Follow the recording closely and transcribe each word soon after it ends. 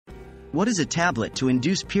What is a tablet to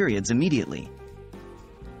induce periods immediately?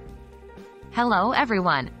 Hello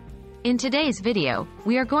everyone! In today's video,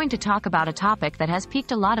 we are going to talk about a topic that has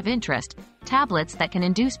piqued a lot of interest: tablets that can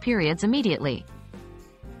induce periods immediately.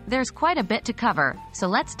 There's quite a bit to cover, so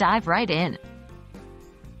let's dive right in.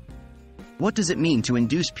 What does it mean to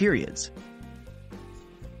induce periods?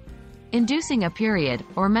 Inducing a period,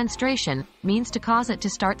 or menstruation, means to cause it to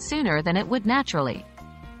start sooner than it would naturally.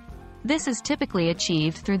 This is typically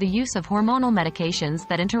achieved through the use of hormonal medications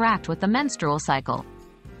that interact with the menstrual cycle.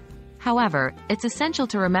 However, it's essential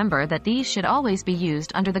to remember that these should always be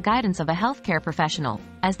used under the guidance of a healthcare professional,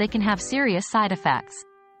 as they can have serious side effects.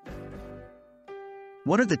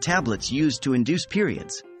 What are the tablets used to induce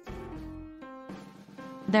periods?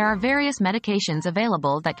 There are various medications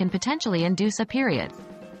available that can potentially induce a period.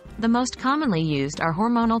 The most commonly used are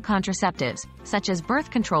hormonal contraceptives, such as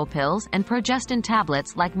birth control pills and progestin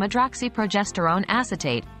tablets like medroxyprogesterone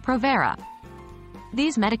acetate, Provera.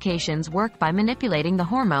 These medications work by manipulating the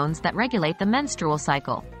hormones that regulate the menstrual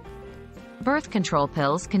cycle. Birth control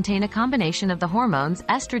pills contain a combination of the hormones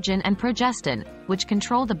estrogen and progestin, which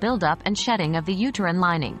control the buildup and shedding of the uterine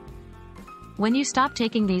lining. When you stop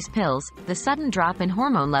taking these pills, the sudden drop in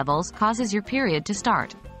hormone levels causes your period to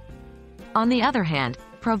start. On the other hand,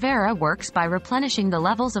 Provera works by replenishing the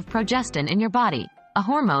levels of progestin in your body, a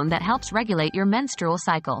hormone that helps regulate your menstrual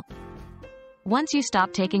cycle. Once you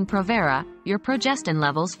stop taking Provera, your progestin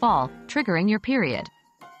levels fall, triggering your period.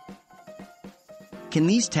 Can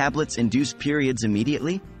these tablets induce periods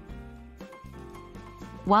immediately?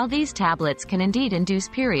 While these tablets can indeed induce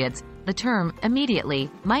periods, the term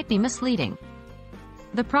immediately might be misleading.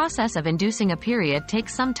 The process of inducing a period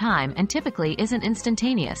takes some time and typically isn't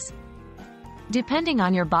instantaneous. Depending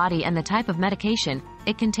on your body and the type of medication,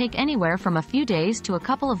 it can take anywhere from a few days to a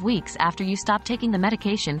couple of weeks after you stop taking the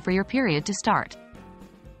medication for your period to start.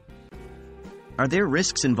 Are there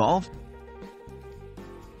risks involved?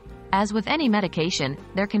 As with any medication,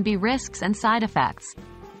 there can be risks and side effects.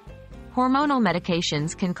 Hormonal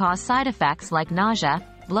medications can cause side effects like nausea,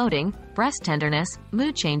 bloating, breast tenderness,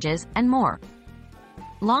 mood changes, and more.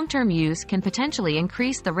 Long-term use can potentially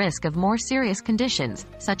increase the risk of more serious conditions,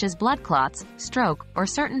 such as blood clots, stroke, or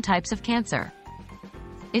certain types of cancer.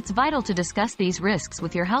 It's vital to discuss these risks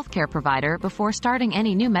with your healthcare provider before starting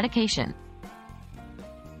any new medication.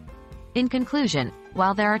 In conclusion,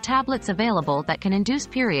 while there are tablets available that can induce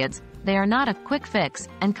periods, they are not a quick fix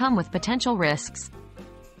and come with potential risks.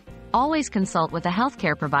 Always consult with a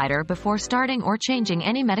healthcare provider before starting or changing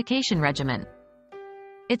any medication regimen.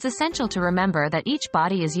 It's essential to remember that each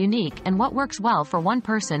body is unique and what works well for one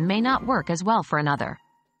person may not work as well for another.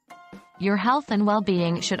 Your health and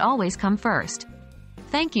well-being should always come first.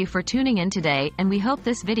 Thank you for tuning in today, and we hope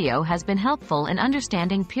this video has been helpful in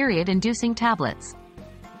understanding period-inducing tablets.